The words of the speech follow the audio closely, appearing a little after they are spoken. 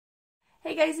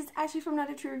Hey guys, it's Ashley from Not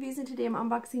a True Reviews, and today I'm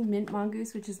unboxing Mint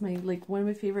Mongoose, which is my one of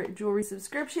my favorite jewelry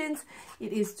subscriptions.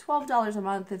 It is $12 a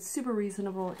month. It's super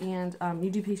reasonable, and you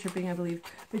do pay shipping, I believe,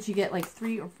 but you get like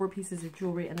 3 or 4 pieces of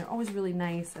jewelry, and they're always really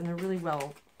nice, and they're really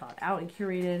well thought out and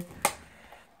curated.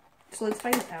 So let's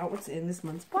find out what's in this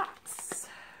month's box.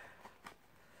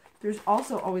 There's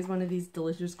also always one of these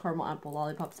delicious caramel apple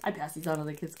lollipops. I pass these on to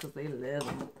the kids because they love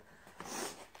them.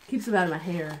 Keeps them out of my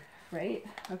hair, right?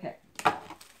 Okay.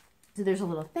 So there's a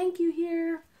little thank you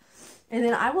here. And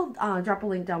then I will drop a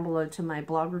link down below to my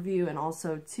blog review and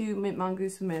also to Mint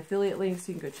Mongoose with my affiliate links,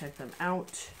 so you can go check them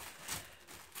out.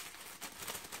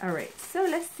 Alright, so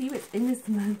let's see what's in this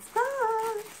month's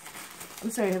box. I'm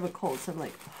sorry, I have a cold, so I'm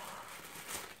like,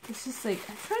 it's just like,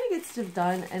 I'm trying to get stuff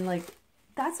done, and like,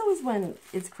 that's always when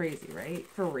it's crazy, right?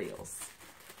 For reals.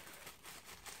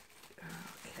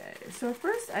 Okay, so our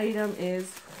first item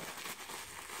is,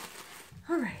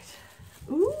 alright.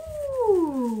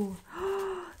 Ooh,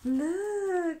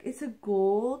 look, it's a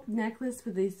gold necklace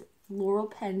with this floral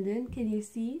pendant. Can you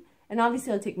see? And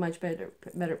obviously I'll take much better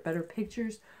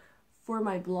pictures for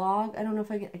my blog. I don't know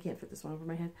if I can't fit this one over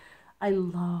my head. I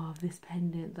love this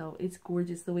pendant though. It's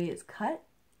gorgeous the way it's cut.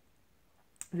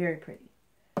 Very pretty.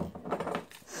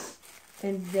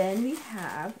 And then we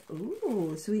have,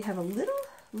 ooh, so we have a little,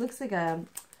 looks like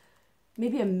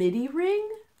maybe a midi ring,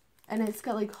 and it's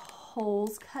got like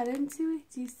holes cut into it.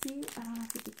 Do you see? I don't know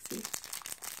if you can see.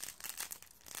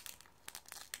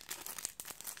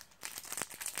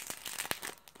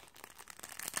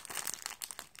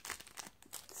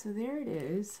 So there it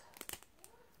is.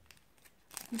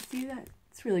 You see that?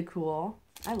 It's really cool.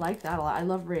 I like that a lot. I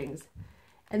love rings.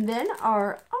 And then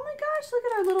our, oh my gosh, look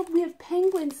at our little, we have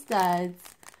penguin studs.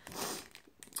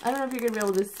 I don't know if you're going to be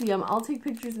able to see them. I'll take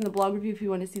pictures in the blog review if you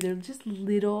want to see. They're just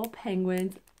little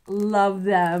penguins. Love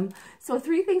them. So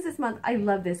 3 things this month. I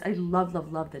love this. I love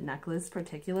the necklace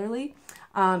particularly.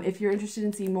 If you're interested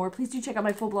in seeing more, please do check out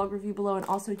my full blog review below, and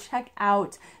also check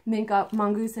out Mint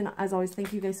Mongoose. And as always,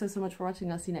 thank you guys so much for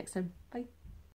watching. I'll see you next time. Bye.